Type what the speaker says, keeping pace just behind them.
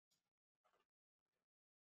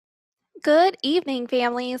Good evening,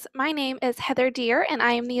 families. My name is Heather Deer, and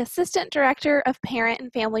I am the Assistant Director of Parent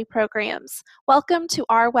and Family Programs. Welcome to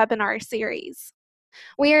our webinar series.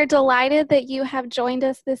 We are delighted that you have joined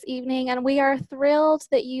us this evening, and we are thrilled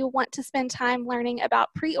that you want to spend time learning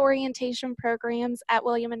about pre-orientation programs at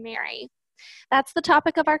William & Mary. That's the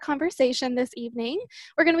topic of our conversation this evening.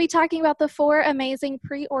 We're going to be talking about the 4 amazing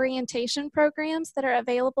pre-orientation programs that are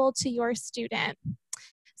available to your student.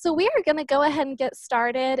 So we are going to go ahead and get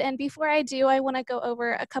started. And before I do, I want to go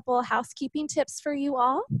over a couple of housekeeping tips for you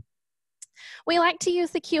all. We like to use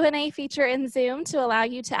the Q&A feature in Zoom to allow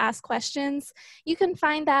you to ask questions. You can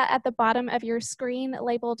find that at the bottom of your screen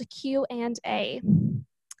labeled Q&A.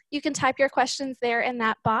 You can type your questions there in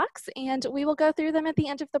that box, and we will go through them at the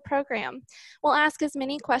end of the program. We'll ask as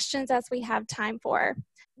many questions as we have time for.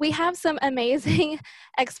 We have some amazing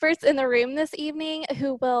experts in the room this evening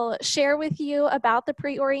who will share with you about the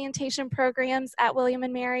pre-orientation programs at William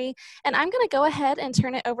 & Mary, and I'm going to go ahead and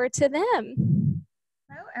turn it over to them.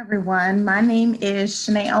 Hello, everyone. My name is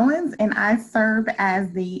Shanae Owens, and I serve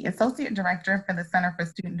as the Associate Director for the Center for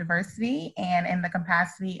Student Diversity, and in the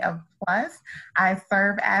capacity of PLUS, I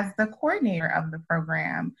serve as the coordinator of the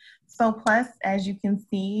program. So PLUS, as you can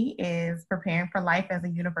see, is Preparing for Life as a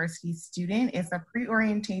University Student. It's a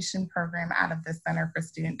pre-orientation program out of the Center for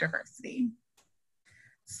Student Diversity.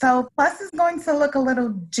 So PLUS is going to look a little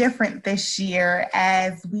different this year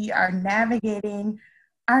as we are navigating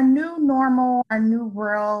our new normal, our new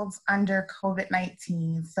worlds under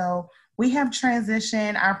COVID-19. So we have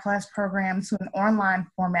transitioned our PLUS program to an online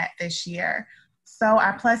format this year. So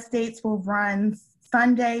our PLUS dates will run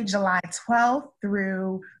Sunday, July 12th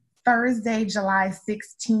through Thursday, July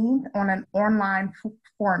 16th on an online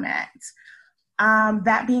format.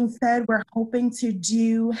 That being said, we're hoping to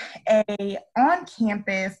do a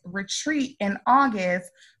on-campus retreat in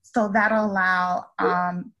August, so that'll allow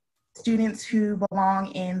students who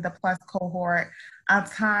belong in the PLUS cohort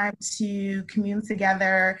time to commune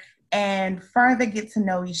together and further get to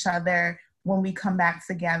know each other when we come back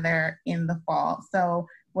together in the fall. So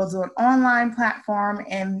we'll do an online platform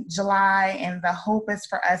in July, and the hope is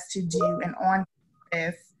for us to do an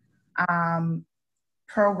on-campus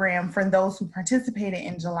program for those who participated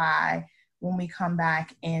in July when we come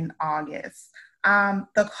back in August.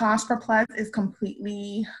 The cost for PLUS is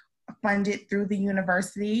completely funded through the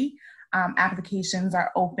university. Applications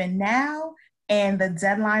are open now, and the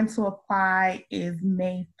deadline to apply is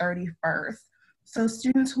May 31st. So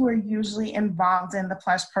students who are usually involved in the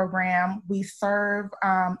PLUS program, we serve,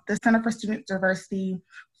 the Center for Student Diversity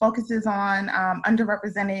focuses on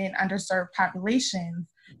underrepresented and underserved populations.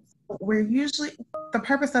 The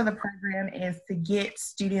purpose of the program is to get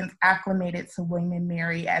students acclimated to William &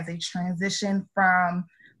 Mary as they transition from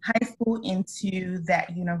high school into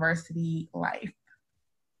that university life.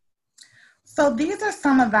 So these are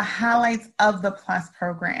some of the highlights of the PLUS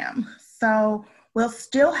program. So we'll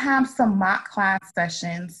still have some mock class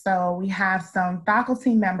sessions. So we have some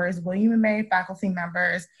faculty members, William & Mary faculty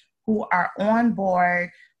members, who are on board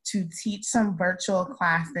to teach some virtual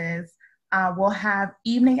classes. We'll have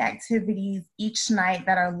evening activities each night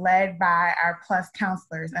that are led by our PLUS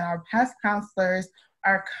counselors, and our PLUS counselors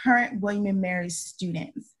are current William & Mary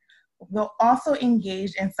students. We'll also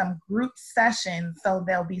engage in some group sessions, so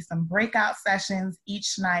there'll be some breakout sessions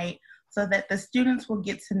each night so that the students will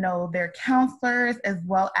get to know their counselors as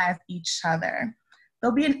well as each other.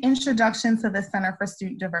 There'll be an introduction to the Center for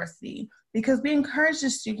Student Diversity, because we encourage the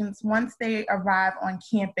students, once they arrive on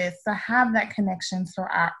campus, to have that connection to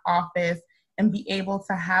our office and be able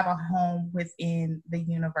to have a home within the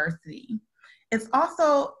university. It's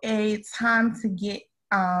also a time to get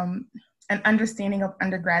an understanding of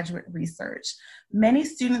undergraduate research. Many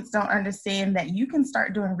students don't understand that you can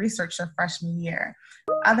start doing research your freshman year.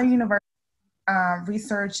 Other universities,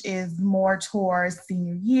 research is more towards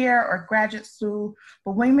senior year or graduate school,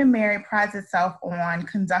 but William & Mary prides itself on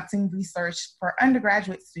conducting research for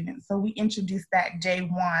undergraduate students. So we introduced that day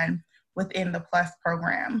one within the PLUS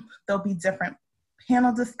program. There'll be different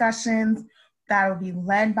panel discussions that will be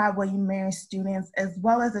led by William & Mary students, as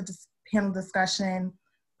well as a panel discussion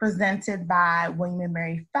presented by William &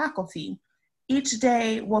 Mary faculty. Each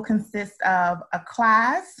day will consist of a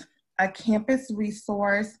class, a campus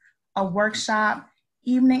resource, a workshop,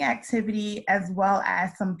 evening activity, as well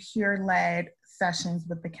as some peer-led sessions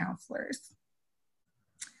with the counselors.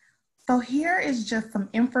 So here is just some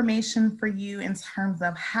information for you in terms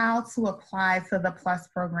of how to apply to the PLUS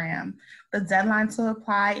program. The deadline to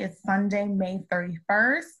apply is Sunday, May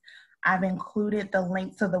 31st. I've included the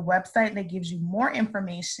link to the website that gives you more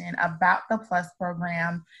information about the PLUS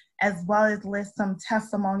program, as well as list some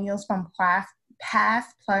testimonials from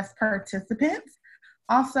past plus participants.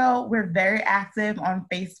 Also, we're very active on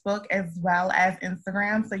Facebook as well as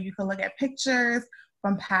Instagram, so you can look at pictures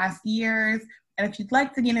from past years. And if you'd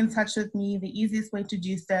like to get in touch with me, the easiest way to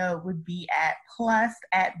do so would be at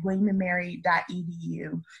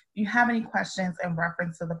plus@williamandmary.edu. If you have any questions in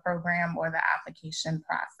reference to the program or the application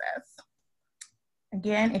process.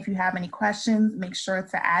 Again, if you have any questions, make sure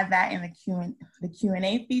to add that in the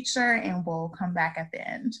Q&A feature, and we'll come back at the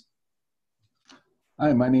end.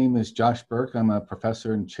 Hi, my name is Josh Burke. I'm a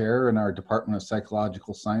professor and chair in our Department of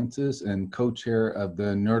Psychological Sciences and co-chair of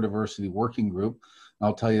the Neurodiversity Working Group.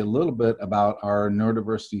 I'll tell you a little bit about our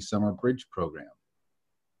Neurodiversity Summer Bridge program.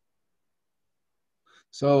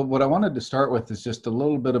 So what I wanted to start with is just a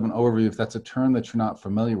little bit of an overview, if that's a term that you're not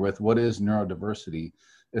familiar with. What is neurodiversity?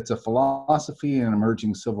 It's a philosophy and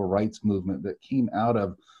emerging civil rights movement that came out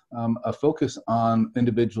of a focus on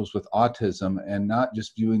individuals with autism, and not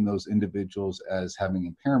just viewing those individuals as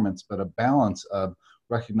having impairments, but a balance of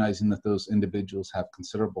recognizing that those individuals have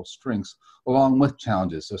considerable strengths along with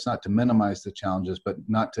challenges. So it's not to minimize the challenges, but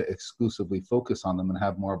not to exclusively focus on them, and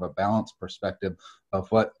have more of a balanced perspective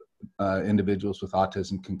of what individuals with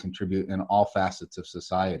autism can contribute in all facets of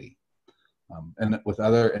society. And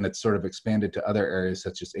it's sort of expanded to other areas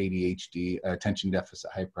such as ADHD, attention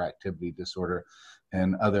deficit hyperactivity disorder,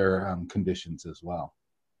 and other conditions as well.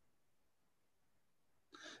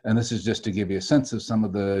 And this is just to give you a sense of some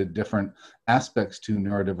of the different aspects to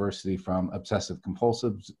neurodiversity, from obsessive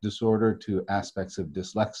compulsive disorder to aspects of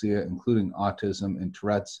dyslexia, including autism and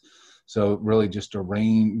Tourette's. So really just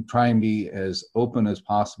try and be as open as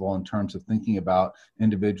possible in terms of thinking about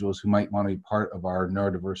individuals who might want to be part of our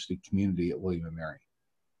neurodiversity community at William & Mary.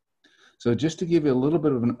 So just to give you a little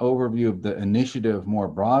bit of an overview of the initiative more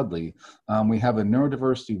broadly, we have a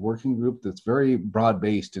neurodiversity working group that's very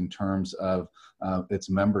broad-based in terms of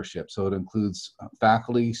its membership. So it includes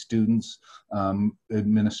faculty, students,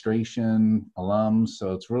 administration, alums.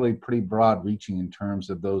 So it's really pretty broad-reaching in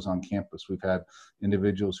terms of those on campus. We've had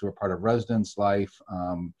individuals who are part of residence life,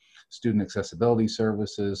 student accessibility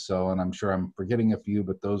services. And I'm sure I'm forgetting a few,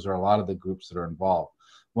 but those are a lot of the groups that are involved.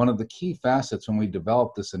 One of the key facets when we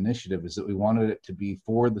developed this initiative is that we wanted it to be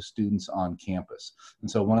for the students on campus. And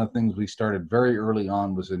so one of the things we started very early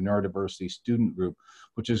on was a neurodiversity student group,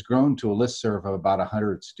 which has grown to a listserv of about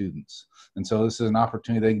 100 students. And so this is an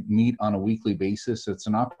opportunity. They meet on a weekly basis. It's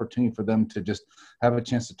an opportunity for them to just have a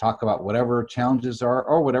chance to talk about whatever challenges are,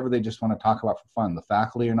 or whatever they just want to talk about for fun. The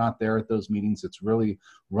faculty are not there at those meetings. It's really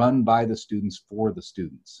run by the students for the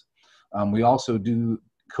students. We also do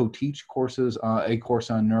co-teach courses, a course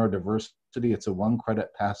on neurodiversity. It's a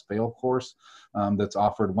 1-credit pass-fail course that's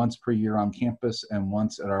offered once per year on campus and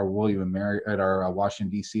once at our Washington,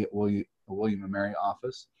 D.C. at William & Mary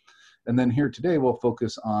office. And then here today, we'll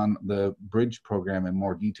focus on the Bridge program in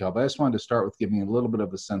more detail. But I just wanted to start with giving you a little bit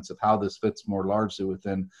of a sense of how this fits more largely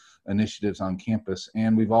within initiatives on campus.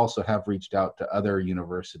 And we've also have reached out to other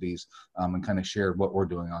universities and kind of shared what we're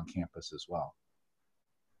doing on campus as well.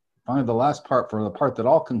 Finally, the last part, for the part that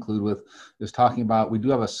I'll conclude with, is talking about, we do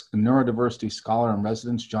have a neurodiversity scholar in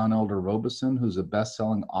residence, John Elder Robeson, who's a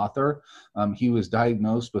best-selling author. He was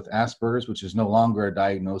diagnosed with Asperger's, which is no longer a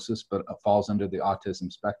diagnosis, but falls under the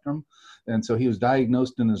autism spectrum. And so he was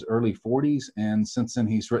diagnosed in his early 40s, and since then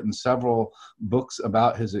he's written several books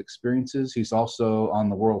about his experiences. He's also on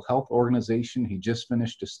the World Health Organization. He just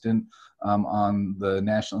finished a stint on the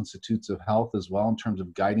National Institutes of Health as well, in terms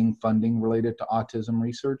of guiding funding related to autism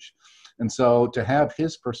research. And so to have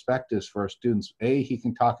his perspectives for our students, he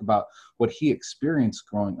can talk about what he experienced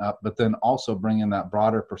growing up, but then also bring in that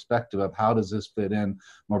broader perspective of how does this fit in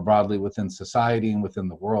more broadly within society and within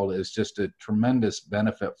the world, is just a tremendous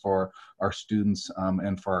benefit for our students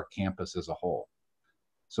and for our campus as a whole.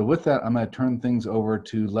 So with that, I'm going to turn things over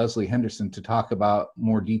to Leslie Henderson to talk about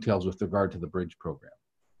more details with regard to the Bridge program.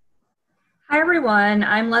 Hi, everyone.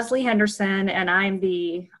 I'm Leslie Henderson, and I'm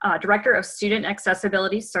the Director of Student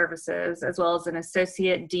Accessibility Services, as well as an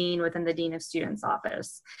Associate Dean within the Dean of Students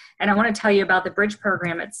Office. And I want to tell you about the Bridge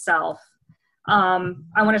program itself. I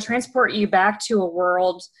want to transport you back to a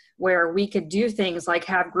world where we could do things like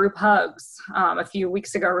have group hugs a few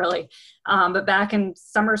weeks ago, really. But back in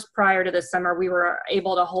summers prior to this summer, we were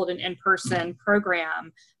able to hold an in-person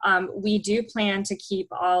program. We do plan to keep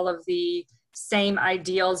all of the same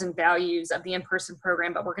ideals and values of the in-person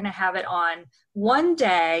program, but we're going to have it on one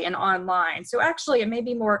day and online. So actually it may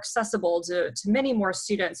be more accessible to many more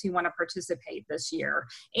students who want to participate this year.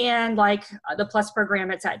 And like the Plus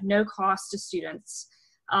program, it's at no cost to students.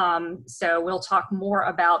 So we'll talk more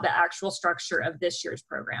about the actual structure of this year's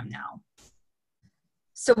program now.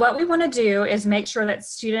 So what we want to do is make sure that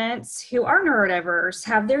students who are neurodiverse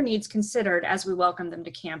have their needs considered as we welcome them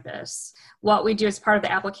to campus. What we do as part of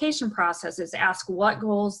the application process is ask what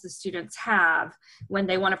goals the students have when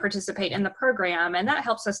they want to participate in the program, and that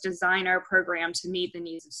helps us design our program to meet the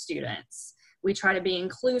needs of students. We try to be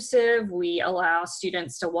inclusive. We allow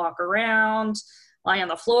students to walk around, lie on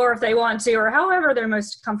the floor if they want to, or however they're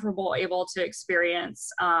most comfortable able to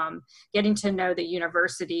experience getting to know the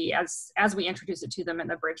university as we introduce it to them in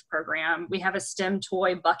the Bridge program. We have a STEM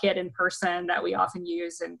toy bucket in person that we often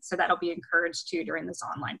use, and so that'll be encouraged too during this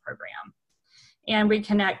online program. And we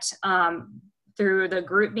connect through the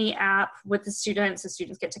GroupMe app with the students. The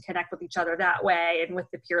students get to connect with each other that way, and with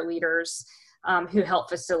the peer leaders who help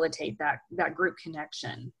facilitate that group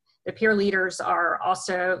connection. The peer leaders are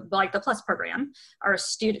also, like the PLUS program, are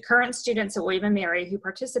current students at William & Mary who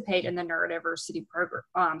participate in the neurodiversity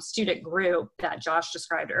program, student group that Josh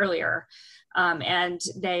described earlier. And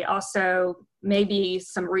they also may be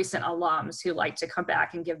some recent alums who like to come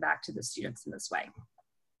back and give back to the students in this way.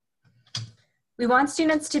 We want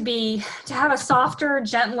students to have a softer,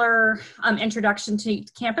 gentler introduction to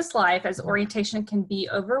campus life, as orientation can be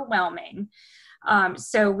overwhelming.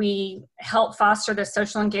 So we help foster the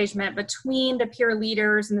social engagement between the peer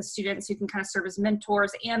leaders and the students who can kind of serve as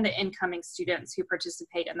mentors, and the incoming students who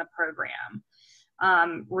participate in the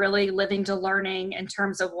program. Really living to learning in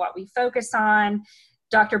terms of what we focus on.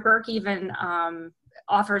 Dr. Burke even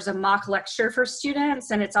offers a mock lecture for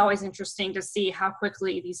students, and it's always interesting to see how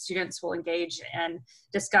quickly these students will engage in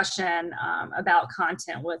discussion about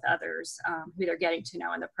content with others who they're getting to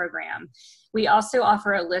know in the program. We also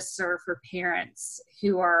offer a listserv for parents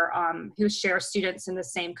who share students in the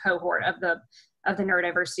same cohort of the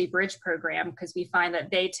Neurodiversity Bridge program, because we find that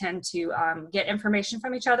they tend to get information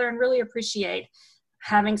from each other and really appreciate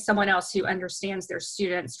having someone else who understands their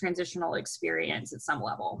students' transitional experience at some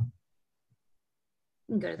level.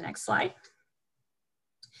 You can go to the next slide.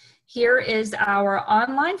 Here is our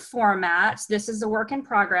online format. This is a work in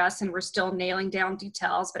progress, and we're still nailing down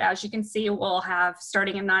details, but as you can see, we'll have,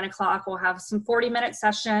 starting at 9 o'clock, we'll have some 40-minute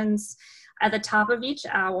sessions at the top of each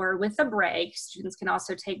hour with a break. Students can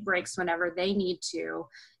also take breaks whenever they need to,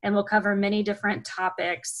 and we'll cover many different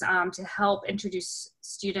topics to help introduce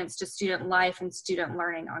students to student life and student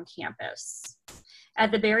learning on campus.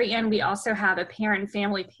 At the very end, we also have a parent and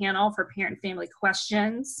family panel for parent and family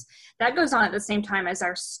questions. That goes on at the same time as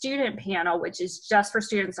our student panel, which is just for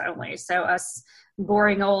students only. So us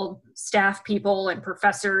boring old staff people and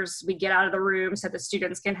professors, we get out of the room so the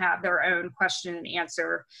students can have their own question and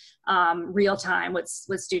answer real time with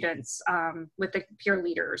students, with the peer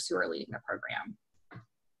leaders who are leading the program.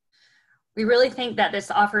 We really think that this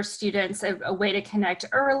offers students a way to connect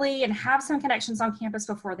early and have some connections on campus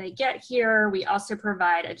before they get here. We also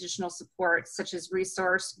provide additional support such as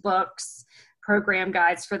resource books, program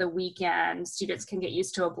guides for the weekend. Students can get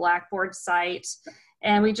used to a Blackboard site,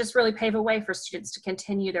 and we just really pave a way for students to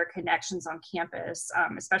continue their connections on campus,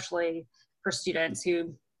 especially for students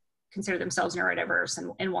who consider themselves neurodiverse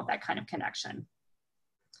and want that kind of connection.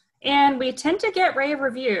 And we tend to get rave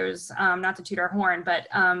reviews, not to toot our horn, but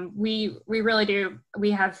we really do.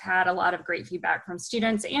 We have had a lot of great feedback from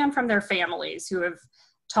students and from their families who have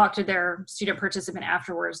talked to their student participant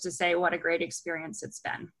afterwards to say what a great experience it's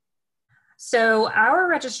been. So our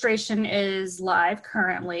registration is live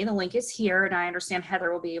currently. The link is here, and I understand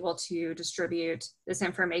Heather will be able to distribute this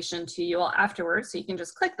information to you all afterwards, so you can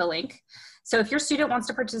just click the link. So if your student wants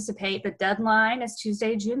to participate, the deadline is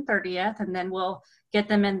Tuesday, June 30th, and then we'll get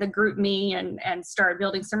them in the GroupMe and start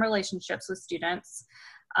building some relationships with students.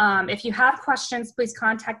 If you have questions, please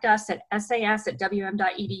contact us at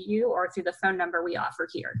sas@wm.edu or through the phone number we offer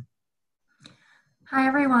here. Hi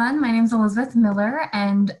everyone, my name is Elizabeth Miller,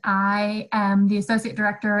 and I am the Associate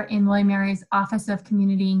Director in William & Mary's Office of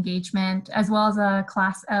Community Engagement, as well as a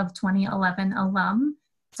class of 2011 alum.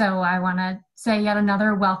 So I want to say yet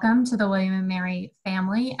another welcome to the William & Mary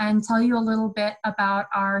family and tell you a little bit about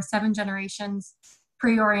our 7 Generations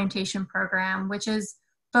pre-orientation program, which is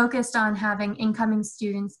focused on having incoming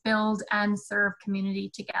students build and serve community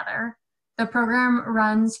together. The program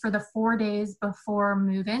runs for the 4 days before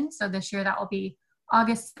move-in, so this year that will be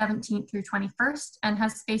August 17th through 21st, and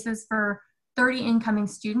has spaces for 30 incoming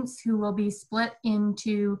students who will be split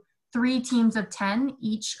into 3 teams of 10,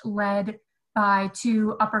 each led by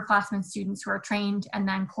 2 upperclassmen students who are trained and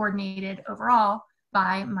then coordinated overall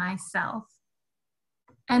by myself.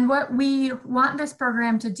 And what we want this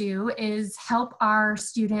program to do is help our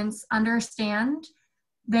students understand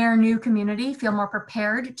their new community, feel more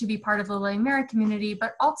prepared to be part of the William & Mary community,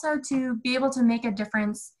 but also to be able to make a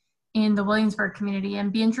difference in the Williamsburg community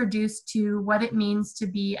and be introduced to what it means to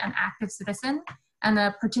be an active citizen and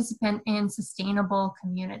a participant in sustainable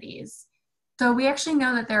communities. So we actually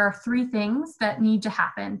know that there are 3 things that need to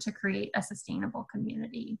happen to create a sustainable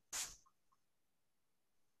community.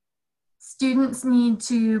 Students need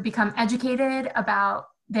to become educated about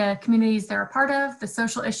the communities they're a part of, the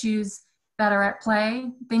social issues that are at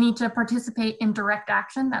play. They need to participate in direct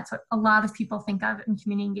action. That's what a lot of people think of in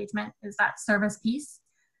community engagement, is that service piece.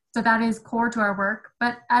 So that is core to our work,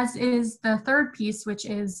 but as is the 3rd piece, which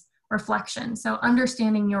is reflection. So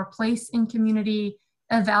understanding your place in community,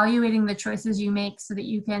 evaluating the choices you make so that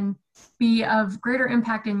you can be of greater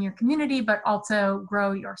impact in your community, but also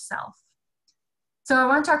grow yourself. So I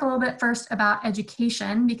want to talk a little bit first about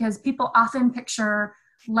education, because people often picture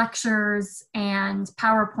lectures and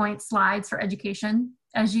PowerPoint slides for education.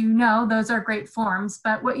 As you know, those are great forms,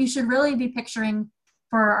 but what you should really be picturing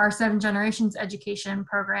for our 7 Generations education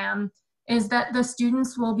program is that the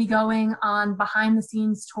students will be going on behind the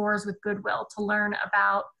scenes tours with Goodwill to learn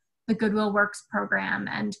about the Goodwill Works program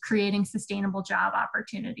and creating sustainable job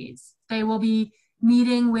opportunities. They will be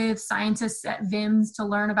meeting with scientists at VIMS to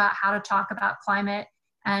learn about how to talk about climate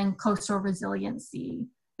and coastal resiliency.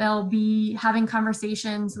 They'll be having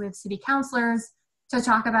conversations with city councilors to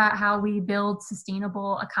talk about how we build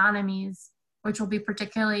sustainable economies, which will be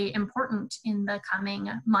particularly important in the coming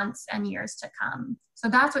months and years to come. So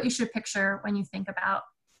that's what you should picture when you think about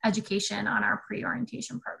education on our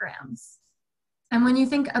pre-orientation programs. And when you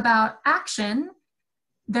think about action,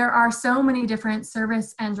 there are so many different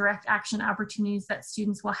service and direct action opportunities that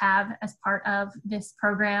students will have as part of this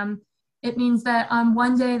program. It means that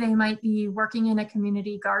one day they might be working in a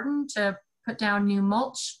community garden to put down new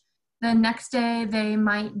mulch. The next day they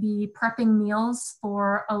might be prepping meals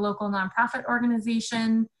for a local nonprofit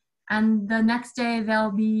organization. And the next day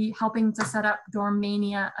they'll be helping to set up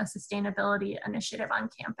Dormania, a sustainability initiative on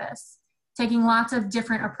campus, taking lots of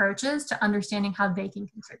different approaches to understanding how they can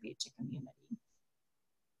contribute to community.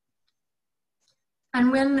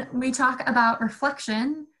 And when we talk about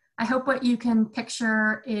reflection, I hope what you can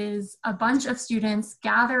picture is a bunch of students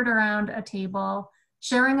gathered around a table,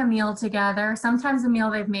 sharing a meal together, sometimes a meal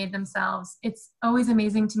they've made themselves. It's always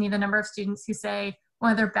amazing to me the number of students who say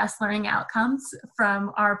one of their best learning outcomes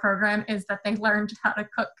from our program is that they learned how to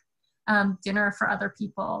cook dinner for other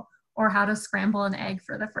people or how to scramble an egg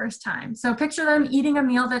for the first time. So picture them eating a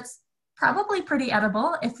meal that's probably pretty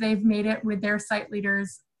edible if they've made it with their site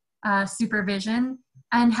leader's supervision,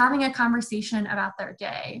 and having a conversation about their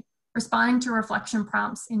day, responding to reflection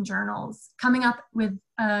prompts in journals, coming up with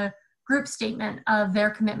a group statement of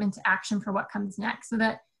their commitment to action for what comes next so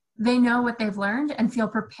that they know what they've learned and feel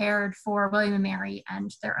prepared for William & Mary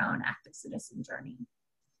and their own active citizen journey.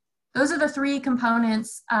 Those are the 3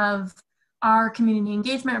 components of our community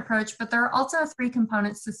engagement approach, but there are also 3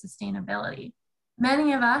 components to sustainability.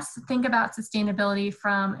 Many of us think about sustainability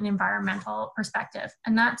from an environmental perspective,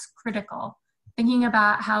 and that's critical. Thinking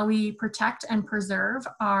about how we protect and preserve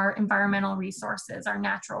our environmental resources, our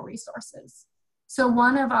natural resources. So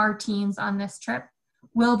one of our teams on this trip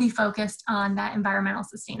will be focused on that environmental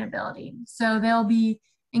sustainability. So they'll be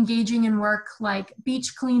engaging in work like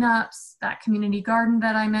beach cleanups, that community garden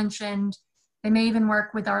that I mentioned. They may even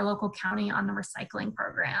work with our local county on the recycling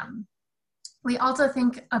program. We also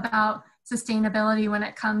think about sustainability when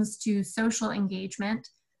it comes to social engagement.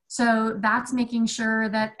 So that's making sure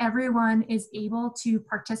that everyone is able to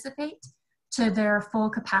participate to their full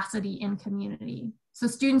capacity in community. So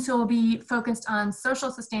students who will be focused on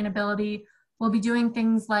social sustainability will be doing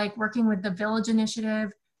things like working with the Village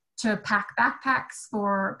Initiative to pack backpacks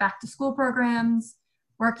for back to school programs,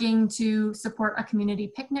 working to support a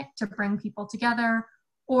community picnic to bring people together,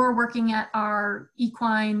 or working at our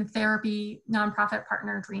equine therapy nonprofit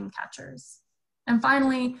partner Dreamcatchers. And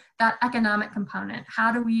finally, that economic component.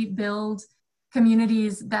 How do we build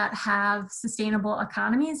communities that have sustainable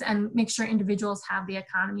economies and make sure individuals have the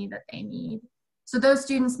economy that they need? So those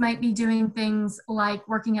students might be doing things like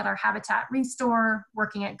working at our Habitat Restore,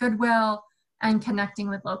 working at Goodwill, and connecting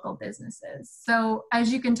with local businesses. So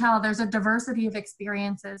as you can tell, there's a diversity of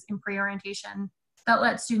experiences in pre-orientation that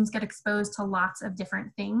let students get exposed to lots of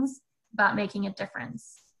different things about making a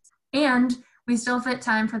difference. And we still fit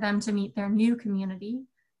time for them to meet their new community.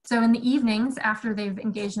 So in the evenings, after they've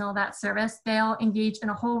engaged in all that service, they'll engage in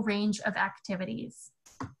a whole range of activities.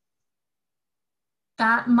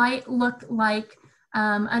 That might look like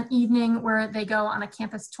an evening where they go on a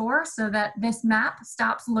campus tour so that this map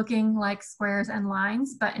stops looking like squares and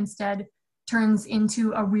lines, but instead turns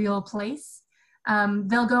into a real place.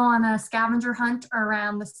 They'll go on a scavenger hunt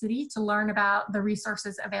around the city to learn about the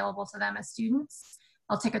resources available to them as students,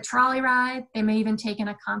 They'll take a trolley ride. They may even take in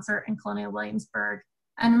a concert in Colonial Williamsburg.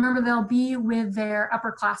 And remember, they'll be with their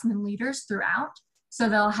upperclassmen leaders throughout. So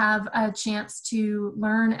they'll have a chance to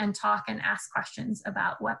learn and talk and ask questions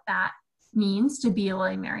about what that means to be a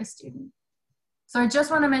William & Mary student. So I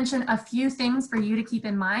just want to mention a few things for you to keep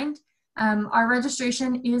in mind. Our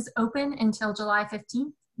registration is open until July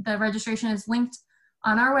 15th. The registration is linked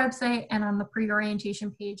on our website and on the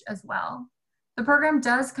pre-orientation page as well. The program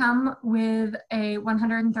does come with a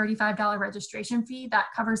 $135 registration fee that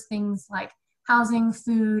covers things like housing,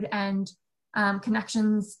 food, and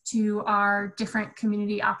connections to our different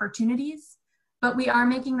community opportunities. But we are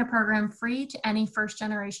making the program free to any first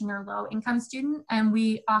generation or low income student, and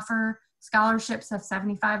we offer scholarships of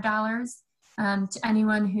 $75 to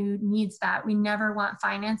anyone who needs that. We never want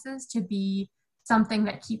finances to be something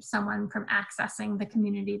that keeps someone from accessing the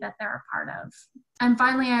community that they're a part of. And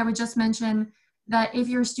finally, I would just mention that if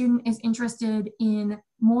your student is interested in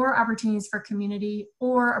more opportunities for community,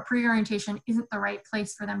 or a pre-orientation isn't the right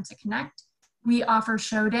place for them to connect, we offer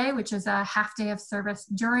Show Day, which is a half day of service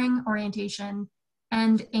during orientation,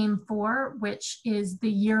 and AIM4, which is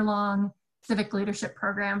the year-long civic leadership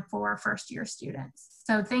program for first-year students.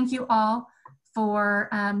 So thank you all for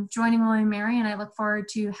joining William & Mary, and I look forward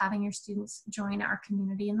to having your students join our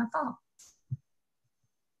community in the fall.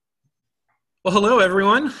 Well, hello,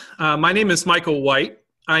 everyone. My name is Michael White.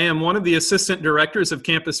 I am one of the assistant directors of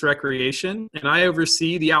campus recreation, and I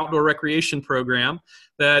oversee the outdoor recreation program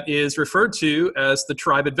that is referred to as the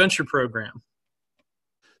Tribe Adventure Program.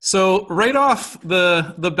 So right off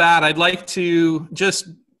the bat, I'd like to just,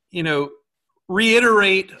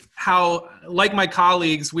 reiterate how, like my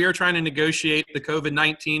colleagues, we are trying to negotiate the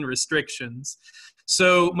COVID-19 restrictions.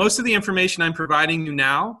 So most of the information I'm providing you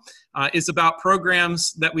now is about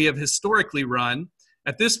programs that we have historically run.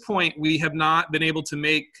 At this point, we have not been able to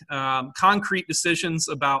make concrete decisions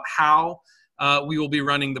about how we will be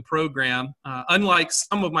running the program. Unlike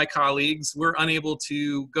some of my colleagues, we're unable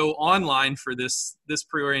to go online for this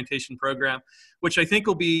pre-orientation program, which I think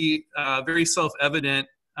will be very self-evident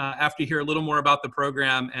after you hear a little more about the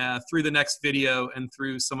program through the next video and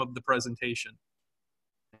through some of the presentation.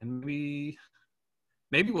 And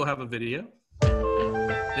maybe we'll have a video.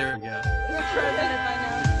 There we go.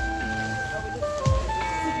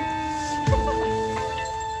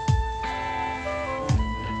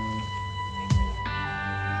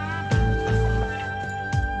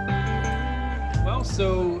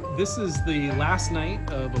 So this is the last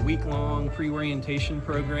night of a week-long pre-orientation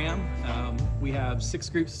program. We have 6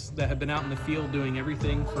 groups that have been out in the field doing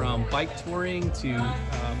everything from bike touring to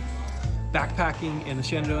backpacking in the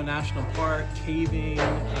Shenandoah National Park, caving,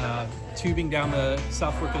 tubing down the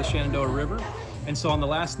South Fork of the Shenandoah River. And so on the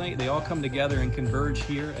last night, they all come together and converge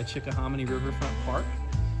here at Chickahominy Riverfront Park.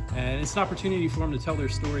 And it's an opportunity for them to tell their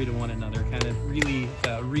story to one another, kind of really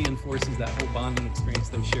reinforces that whole bonding experience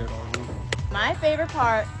they've shared all over. My favorite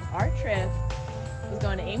part of our trip was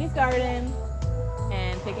going to Amy's garden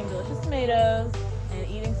and picking delicious tomatoes and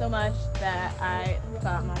eating so much that I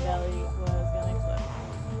thought my belly was gonna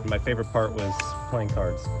explode. My favorite part was playing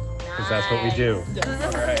cards, because that's what we do.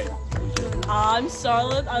 All right. I'm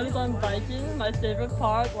Charlotte. I was on biking. My favorite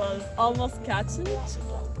part was almost catching it.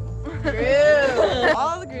 True.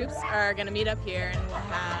 All the groups are gonna meet up here, and we'll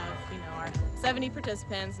have our 70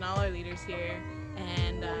 participants and all our leaders here,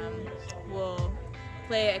 and we'll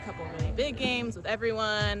play a couple really big games with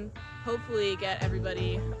everyone, hopefully get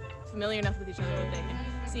everybody familiar enough with each other that they can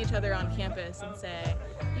see each other on campus and say,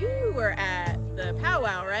 you were at the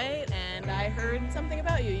powwow, right? And I heard something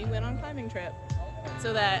about you. You went on a climbing trip.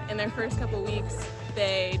 So that in their first couple weeks,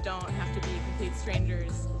 they don't have to be complete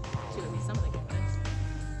strangers to at least something like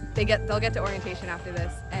this. They'll get to orientation after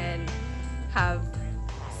this and have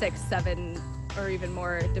 6, 7, or even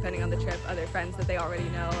more, depending on the trip, other friends that they already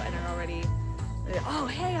know and are already, oh,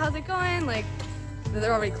 hey, how's it going? Like,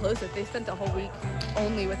 they're already close with. They spent the whole week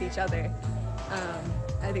only with each other.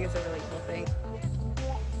 I think it's a really cool thing.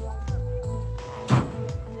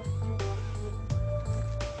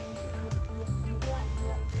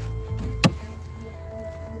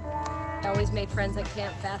 I always made friends at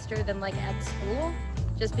camp faster than like at school,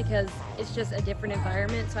 just because it's just a different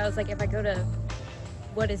environment. So I was like, if I go to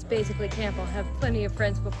what is basically camp, I'll have plenty of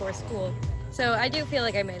friends before school. So I do feel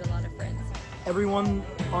like I made a lot of friends. Everyone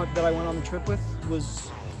that I went on the trip with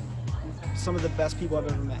was some of the best people I've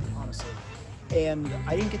ever met, honestly. And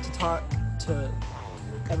I didn't get to talk to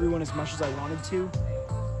everyone as much as I wanted to,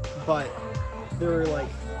 but there were like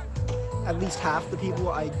at least half the people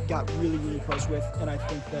I got really, really close with, and I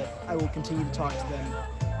think that I will continue to talk to them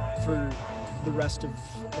for the rest of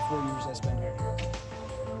the 4 years I spend here.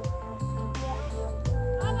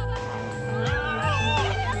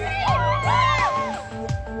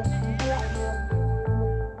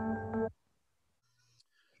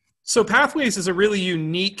 So Pathways is a really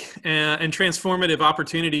unique and transformative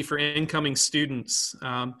opportunity for incoming students.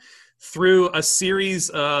 Through a series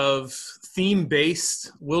of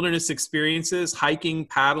theme-based wilderness experiences, hiking,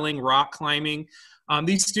 paddling, rock climbing,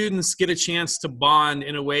 these students get a chance to bond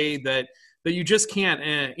in a way that you just can't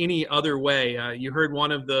any other way. You heard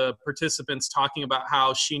one of the participants talking about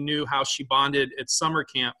how she knew how she bonded at summer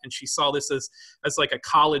camp, and she saw this as like a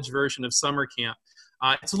college version of summer camp.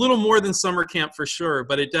 It's a little more than summer camp for sure,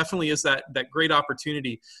 but it definitely is that great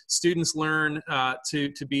opportunity. Students learn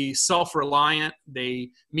to be self-reliant. They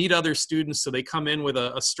meet other students, so they come in with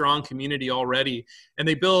a strong community already, and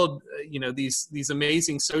they build these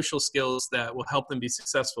amazing social skills that will help them be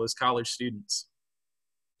successful as college students.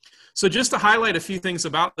 So just to highlight a few things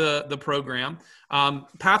about the program,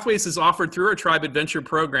 Pathways is offered through our Tribe Adventure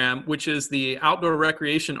program, which is the outdoor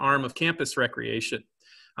recreation arm of Campus Recreation.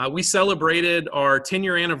 We celebrated our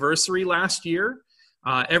 10-year anniversary last year.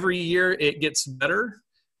 Every year it gets better.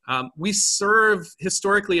 We serve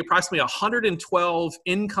historically approximately 112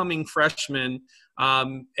 incoming freshmen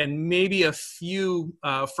and maybe a few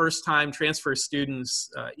first-time transfer students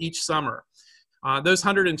each summer. Those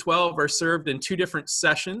 112 are served in 2 different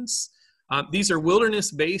sessions. These are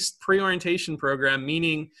wilderness-based pre-orientation program,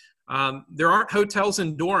 meaning there aren't hotels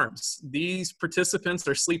and dorms. These participants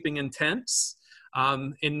are sleeping in tents.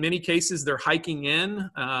 In many cases, they're hiking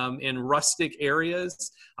in rustic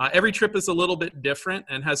areas. Every trip is a little bit different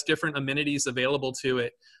and has different amenities available to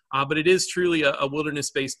it, but it is truly a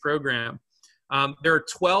wilderness-based program. There are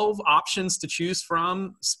 12 options to choose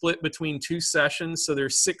from, split between 2 sessions, so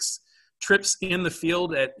there's 6 trips in the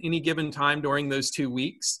field at any given time during those 2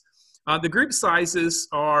 weeks. The group sizes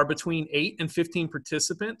are between 8 and 15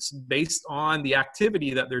 participants based on the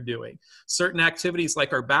activity that they're doing. Certain activities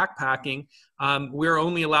like our backpacking, we're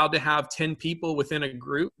only allowed to have 10 people within a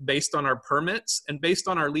group based on our permits and based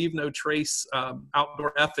on our leave no trace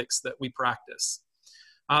outdoor ethics that we practice.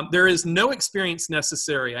 There is no experience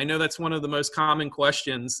necessary. I know that's one of the most common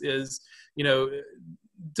questions is,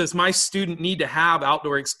 does my student need to have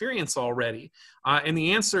outdoor experience already? And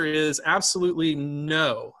the answer is absolutely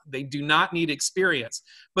no. They do not need experience,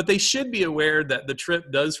 but they should be aware that the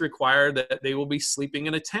trip does require that they will be sleeping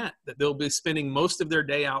in a tent, that they'll be spending most of their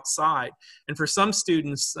day outside. And for some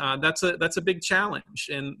students, that's a big challenge,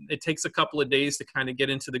 and it takes a couple of days to kind of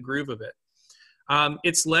get into the groove of it.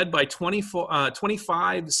 It's led by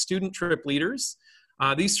 25 student trip leaders.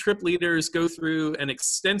 These trip leaders go through an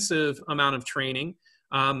extensive amount of training.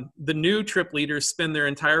 The new trip leaders spend their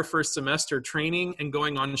entire first semester training and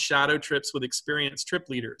going on shadow trips with experienced trip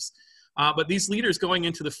leaders. But these leaders going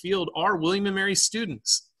into the field are William & Mary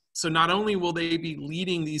students. So not only will they be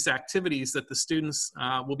leading these activities that the students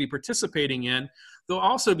will be participating in, they'll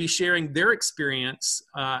also be sharing their experience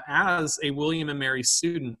as a William & Mary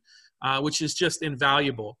student, which is just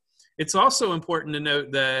invaluable. It's also important to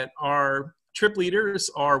note that our trip leaders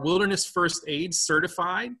are Wilderness First Aid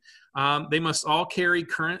certified. They must all carry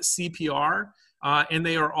current CPR, and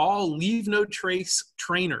they are all leave no trace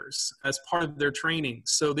trainers as part of their training.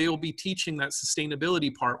 So they will be teaching that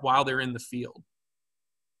sustainability part while they're in the field.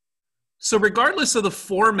 So regardless of the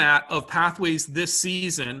format of Pathways this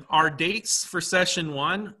season, our dates for session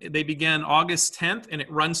 1, they begin August 10th and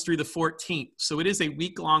it runs through the 14th. So it is a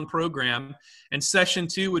week-long program, and session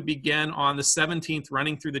 2 would begin on the 17th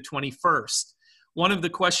running through the 21st. One of the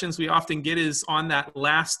questions we often get is on that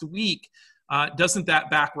last week, doesn't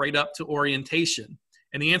that back right up to orientation?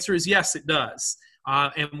 And the answer is yes, it does.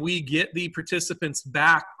 And we get the participants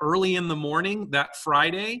back early in the morning that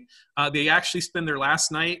Friday. They actually spend their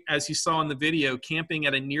last night, as you saw in the video, camping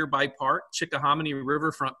at a nearby park, Chickahominy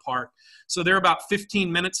Riverfront Park. So they're about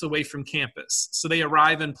 15 minutes away from campus. So they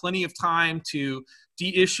arrive in plenty of time to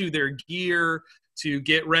de-issue their gear, to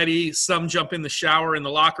get ready. Some jump in the shower in the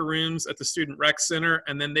locker rooms at the Student Rec Center,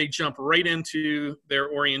 and then they jump right into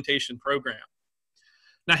their orientation program.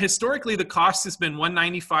 Now, historically, the cost has been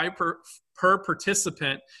 $195 per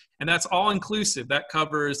participant, and that's all inclusive. That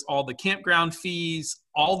covers all the campground fees,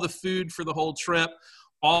 all the food for the whole trip,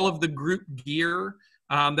 all of the group gear.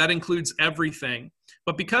 That includes everything.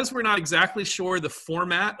 But because we're not exactly sure the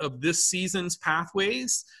format of this season's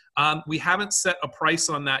Pathways, we haven't set a price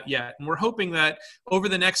on that yet. And we're hoping that over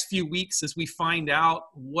the next few weeks, as we find out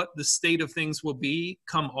what the state of things will be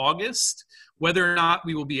come August, whether or not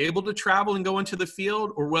we will be able to travel and go into the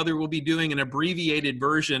field, or whether we'll be doing an abbreviated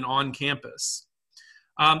version on campus.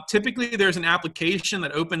 Typically, there's an application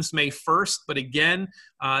that opens May 1st, but again,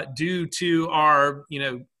 due to our,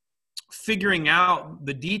 figuring out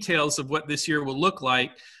the details of what this year will look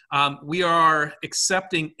like, we are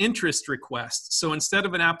accepting interest requests. So instead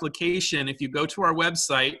of an application, if you go to our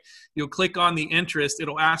website, you'll click on the interest,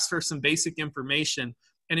 it'll ask for some basic information.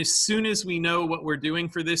 And as soon as we know what we're doing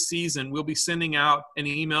for this season, we'll be sending out an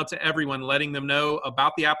email to everyone, letting them know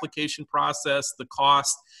about the application process, the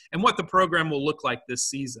cost, and what the program will look like this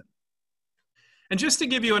season. And just to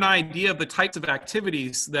give you an idea of the types of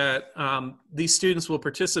activities that these students will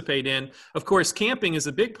participate in, of course, camping is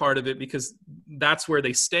a big part of it because that's where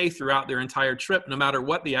they stay throughout their entire trip, no matter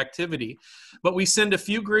what the activity. But we send a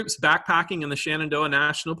few groups backpacking in the Shenandoah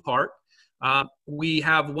National Park. We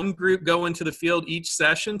have one group go into the field each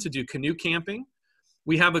session to do canoe camping.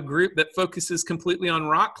 We have a group that focuses completely on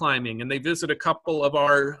rock climbing, and they visit a couple of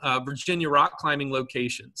our Virginia rock climbing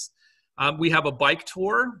locations. We have a bike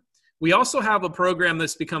tour. We also have a program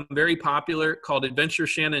that's become very popular called Adventure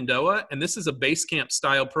Shenandoah, and this is a base camp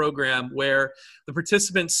style program where the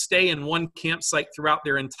participants stay in one campsite throughout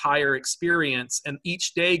their entire experience, and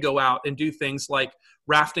each day go out and do things like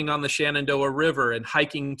rafting on the Shenandoah River and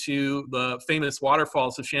hiking to the famous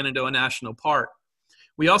waterfalls of Shenandoah National Park.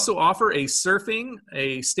 We also offer a surfing,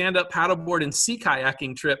 a stand-up paddleboard, and sea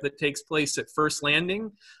kayaking trip that takes place at First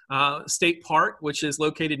Landing State Park, which is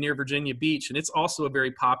located near Virginia Beach, and it's also a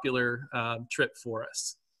very popular trip for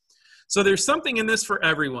us. So there's something in this for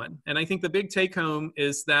everyone, and I think the big take-home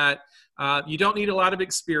is that you don't need a lot of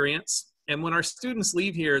experience, and when our students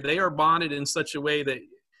leave here, they are bonded in such a way that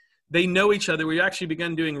they know each other. We've actually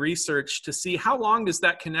begun doing research to see how long does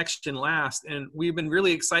that connection last. And we've been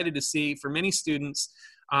really excited to see for many students,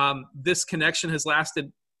 this connection has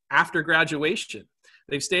lasted after graduation.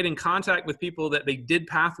 They've stayed in contact with people that they did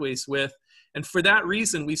Pathways with. And for that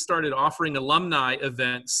reason, we started offering alumni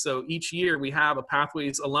events. So each year we have a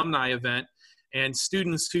Pathways alumni event, and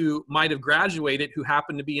students who might have graduated who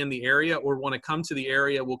happen to be in the area or want to come to the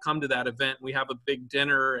area will come to that event. We have a big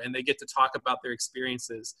dinner and they get to talk about their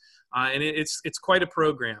experiences. And it's quite a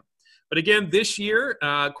program. But again, this year,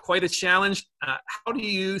 quite a challenge. How do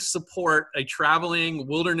you support a traveling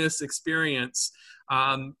wilderness experience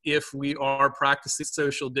if we are practicing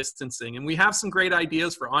social distancing? And we have some great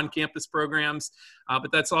ideas for on-campus programs,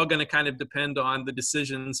 but that's all going to kind of depend on the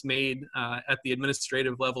decisions made at the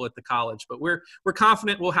administrative level at the college. But we're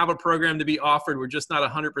confident we'll have a program to be offered. We're just not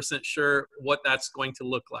 100% sure what that's going to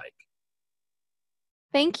look like.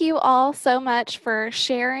 Thank you all so much for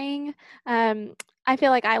sharing. I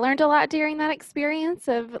feel like I learned a lot during that experience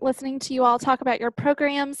of listening to you all talk about your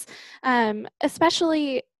programs,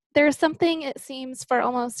 especially there's something, it seems, for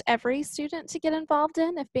almost every student to get involved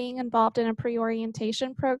in, if being involved in a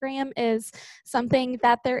pre-orientation program is something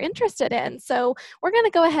that they're interested in. So we're going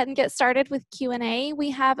to go ahead and get started with Q&A.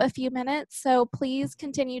 We have a few minutes, so please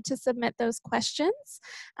continue to submit those questions.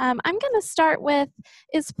 I'm going to start with,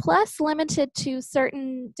 is PLUS limited to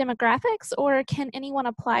certain demographics, or can anyone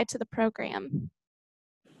apply to the program?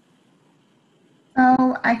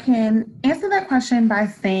 So I can answer that question by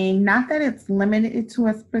saying not that it's limited to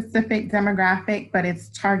a specific demographic, but it's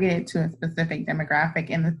targeted to a specific demographic,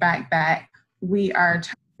 in the fact that we are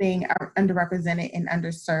targeting our underrepresented and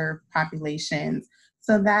underserved populations.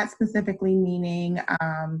 So that specifically meaning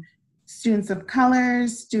students of color,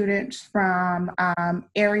 students from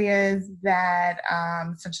areas that,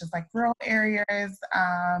 such as like rural areas,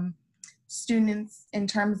 students in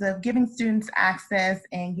terms of giving students access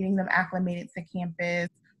and getting them acclimated to campus,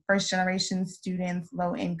 first generation students,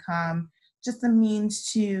 low income, just a means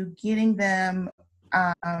to getting them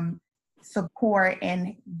support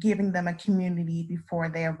and giving them a community before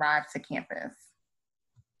they arrive to campus.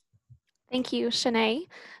 Thank you, Shanae.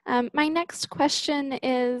 My next question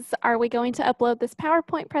is, are we going to upload this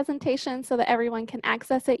PowerPoint presentation so that everyone can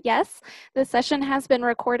access it? Yes. The session has been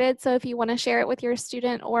recorded, so if you want to share it with your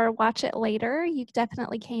student or watch it later, you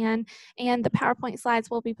definitely can. And the PowerPoint slides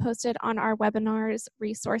will be posted on our webinars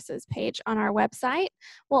resources page on our website.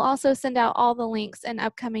 We'll also send out all the links in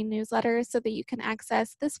upcoming newsletters so that you can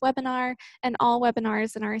access this webinar and all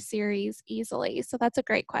webinars in our series easily. So that's a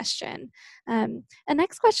great question. The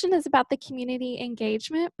next question is about the community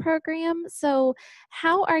engagement program. So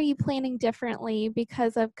how are you planning differently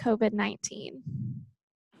because of COVID-19?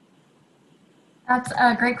 That's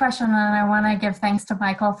a great question, and I want to give thanks to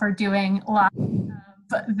Michael for doing a lot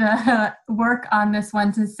of the work on this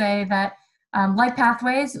one, to say that like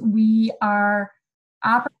Pathways, we are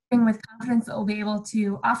operating with confidence that we'll be able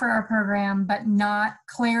to offer our program, but not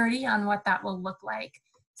clarity on what that will look like.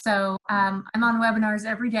 So I'm on webinars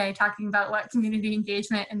every day talking about what community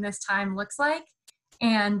engagement in this time looks like.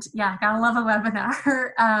 And yeah, gotta love a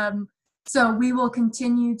webinar. So we will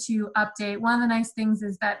continue to update. One of the nice things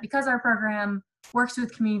is that because our program works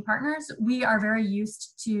with community partners, we are very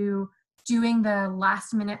used to doing the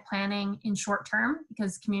last minute planning in short term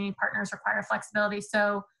because community partners require flexibility.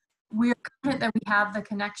 So we're confident that we have the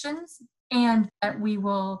connections and that we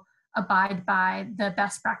will abide by the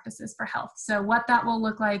best practices for health. So what that will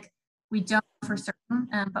look like, we don't know for certain,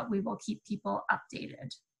 but we will keep people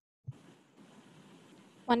updated.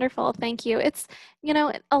 Wonderful. Thank you. It's,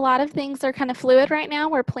 a lot of things are kind of fluid right now.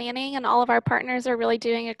 We're planning, and all of our partners are really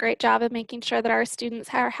doing a great job of making sure that our students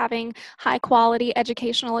are having high quality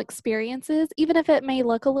educational experiences, even if it may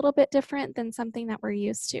look a little bit different than something that we're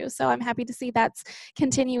used to. So I'm happy to see that's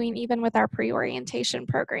continuing even with our pre-orientation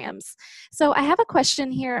programs. So I have a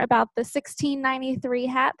question here about the 1693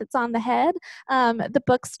 hat that's on the head. The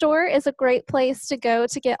bookstore is a great place to go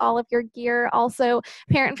to get all of your gear. Also,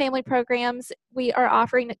 parent and family programs, we are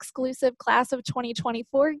offering exclusive class of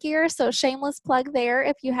 2024 gear, so shameless plug there.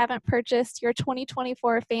 If you haven't purchased your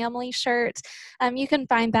 2024 family shirt, you can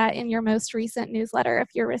find that in your most recent newsletter if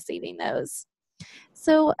you're receiving those.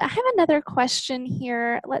 So I have another question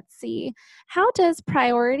here. Let's see. How does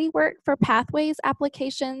priority work for Pathways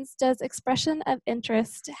applications? Does expression of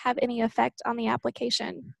interest have any effect on the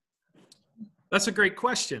application? That's a great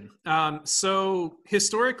question. So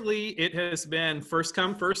historically, it has been first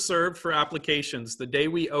come, first served for applications. The day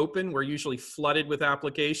we open, we're usually flooded with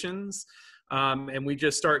applications, and we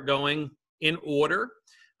just start going in order.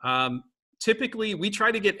 Typically, we try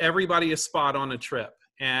to get everybody a spot on a trip.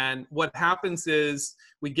 And what happens is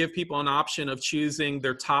we give people an option of choosing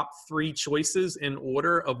their top 3 choices in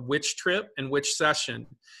order of which trip and which session.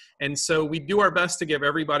 And so we do our best to give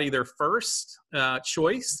everybody their first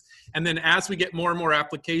choice. And then as we get more and more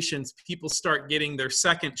applications, people start getting their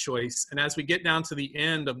second choice. And as we get down to the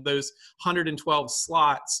end of those 112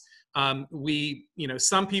 slots,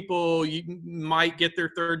 some people might get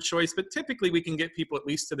their third choice, but typically we can get people at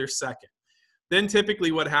least to their second. Then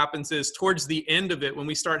typically what happens is towards the end of it, when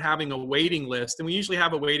we start having a waiting list, and we usually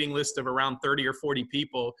have a waiting list of around 30 or 40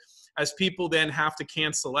 people, as people then have to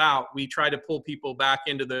cancel out, we try to pull people back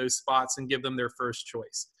into those spots and give them their first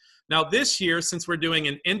choice. Now this year, since we're doing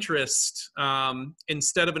an interest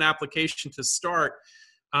instead of an application to start,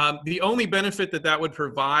 the only benefit that would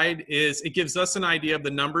provide is it gives us an idea of the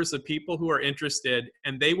numbers of people who are interested,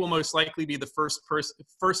 and they will most likely be the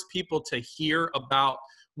first people to hear about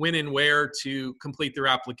when and where to complete their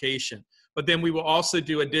application. But then we will also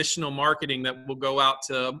do additional marketing that will go out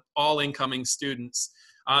to all incoming students.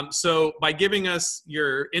 So by giving us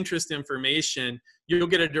your interest information, you'll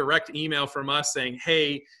get a direct email from us saying,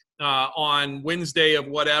 hey, on Wednesday of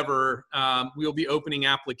whatever, we'll be opening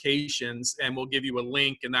applications and we'll give you a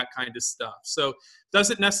link and that kind of stuff. So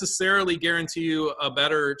doesn't necessarily guarantee you a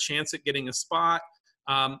better chance at getting a spot.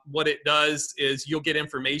 What it does is you'll get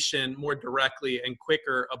information more directly and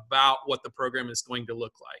quicker about what the program is going to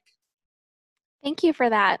look like. Thank you for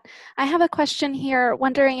that. I have a question here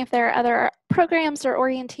wondering if there are other programs or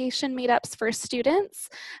orientation meetups for students.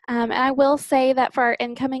 And I will say that for our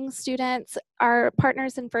incoming students, our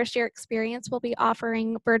partners in first year experience will be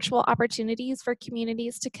offering virtual opportunities for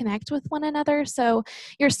communities to connect with one another. So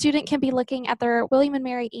your student can be looking at their William &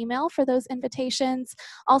 Mary email for those invitations.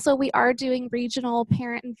 Also, we are doing regional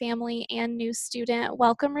parent and family and new student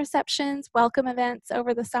welcome receptions, welcome events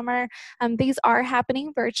over the summer. These are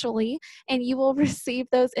happening virtually, and you will receive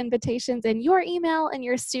those invitations in your email and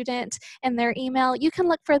your student and their email. You can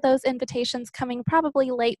look for those invitations coming probably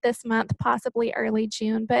late this month, possibly early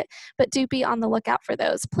June, but do be on the lookout for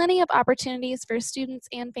those. Plenty of opportunities for students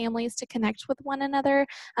and families to connect with one another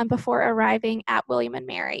before arriving at William &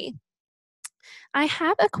 Mary. I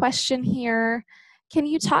have a question here. Can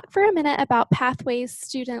you talk for a minute about Pathways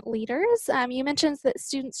student leaders? You mentioned that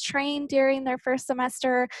students train during their first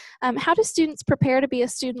semester. How do students prepare to be a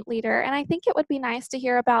student leader? And I think it would be nice to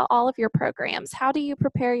hear about all of your programs. How do you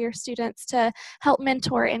prepare your students to help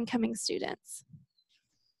mentor incoming students?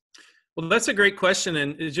 Well, that's a great question.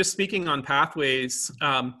 And just speaking on Pathways,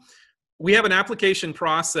 we have an application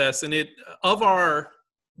process, and of our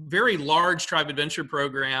very large Tribe Adventure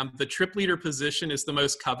program, the trip leader position is the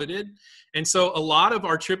most coveted. And so a lot of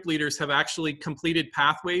our trip leaders have actually completed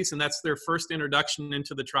Pathways, and that's their first introduction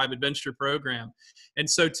into the Tribe Adventure program. And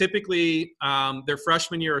so typically their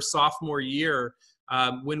freshman year or sophomore year,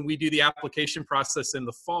 when we do the application process in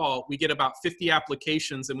the fall, we get about 50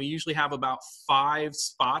 applications, and we usually have about 5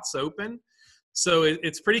 spots open. So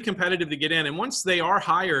it's pretty competitive to get in. And once they are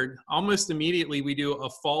hired, almost immediately we do a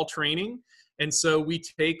fall training. And so we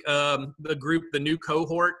take the group, the new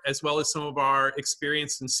cohort, as well as some of our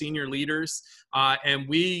experienced and senior leaders, and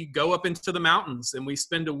we go up into the mountains and we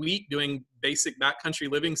spend a week doing basic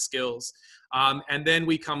backcountry living skills. And then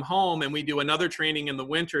we come home and we do another training in the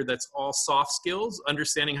winter that's all soft skills,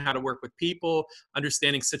 understanding how to work with people,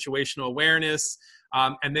 understanding situational awareness.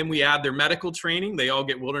 And then we add their medical training. They all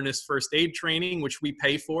get wilderness first aid training, which we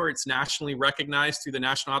pay for. It's nationally recognized through the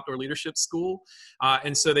National Outdoor Leadership School.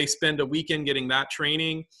 And so they spend a weekend getting that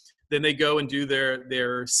training. Then they go and do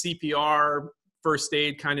their CPR, first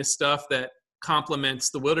aid kind of stuff that complements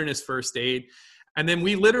the wilderness first aid. And then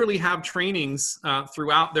we literally have trainings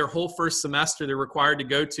throughout their whole first semester they're required to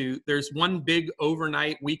go to. There's one big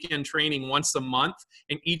overnight weekend training once a month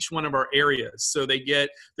in each one of our areas. So they get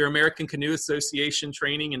their American Canoe Association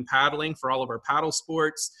training and paddling for all of our paddle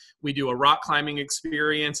sports. We do a rock climbing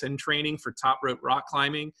experience and training for top rope rock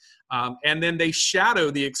climbing. And then they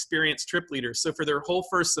shadow the experienced trip leaders. So for their whole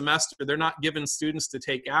first semester, they're not given students to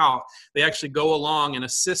take out. They actually go along and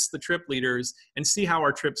assist the trip leaders and see how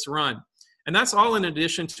our trips run. And that's all in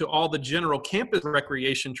addition to all the general campus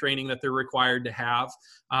recreation training that they're required to have.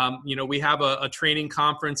 We have a training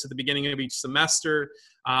conference at the beginning of each semester.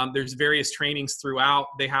 There's various trainings throughout.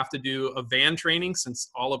 They have to do a van training since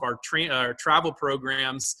all of our travel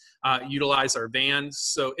programs utilize our vans.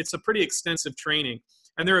 So it's a pretty extensive training.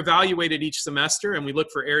 And they're evaluated each semester, and we look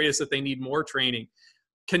for areas that they need more training.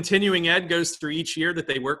 Continuing ed goes through each year that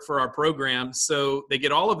they work for our program. So they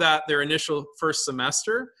get all of that their initial first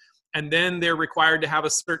semester. And then they're required to have a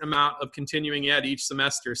certain amount of continuing ed each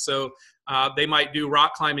semester. So they might do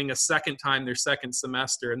rock climbing a second time their second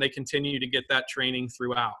semester, and they continue to get that training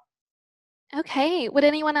throughout. Okay, would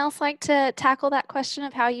anyone else like to tackle that question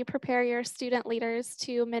of how you prepare your student leaders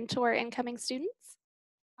to mentor incoming students?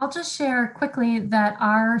 I'll just share quickly that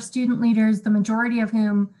our student leaders, the majority of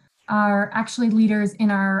whom are actually leaders in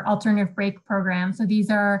our alternative break program. So these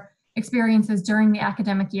are experiences during the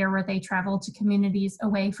academic year where they travel to communities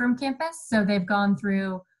away from campus. So they've gone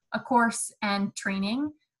through a course and training.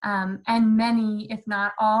 And many, if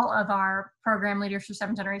not all, of our program leaders for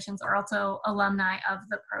 7 generations are also alumni of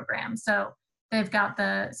the program. So they've got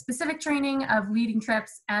the specific training of leading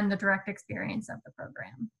trips and the direct experience of the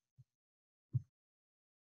program.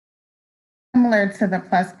 Similar to the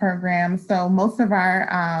PLUS program, so most of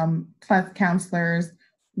our PLUS counselors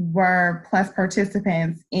were PLUS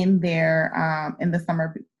participants in the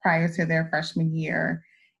summer prior to their freshman year,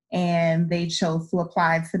 and they chose to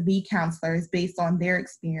apply to be counselors based on their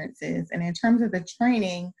experiences. And in terms of the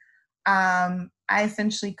training, I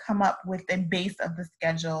essentially come up with the base of the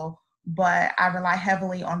schedule, but I rely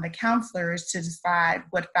heavily on the counselors to decide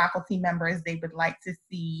what faculty members they would like to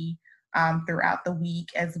see throughout the week,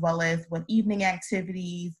 as well as what evening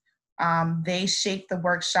activities. They shape the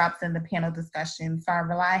workshops and the panel discussions. So I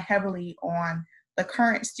rely heavily on the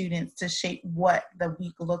current students to shape what the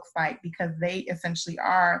week looks like, because they essentially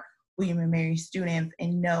are William & Mary students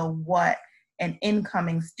and know what an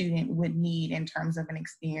incoming student would need in terms of an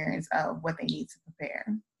experience of what they need to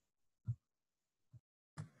prepare.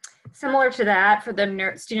 Similar to that, for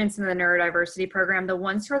the students in the neurodiversity program, the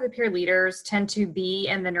ones who are the peer leaders tend to be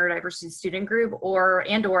in the neurodiversity student group or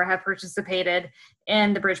have participated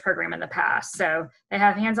in the Bridge program in the past. So they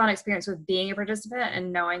have hands-on experience with being a participant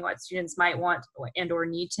and knowing what students might want and or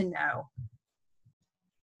need to know.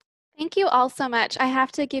 Thank you all so much. I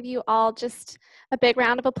have to give you all just a big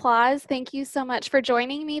round of applause. Thank you so much for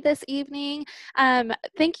joining me this evening.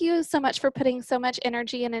 Thank you so much for putting so much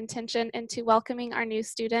energy and intention into welcoming our new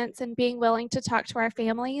students and being willing to talk to our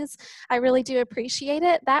families. I really do appreciate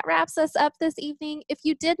it. That wraps us up this evening. If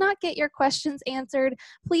you did not get your questions answered,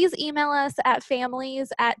 please email us at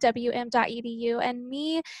families@wm.edu, and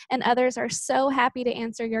me and others are so happy to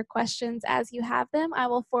answer your questions as you have them. I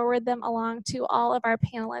will forward them along to all of our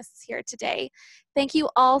panelists here today. Thank you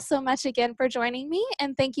all so much again for joining me,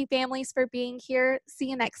 and thank you families for being here. See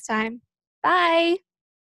you next time. Bye.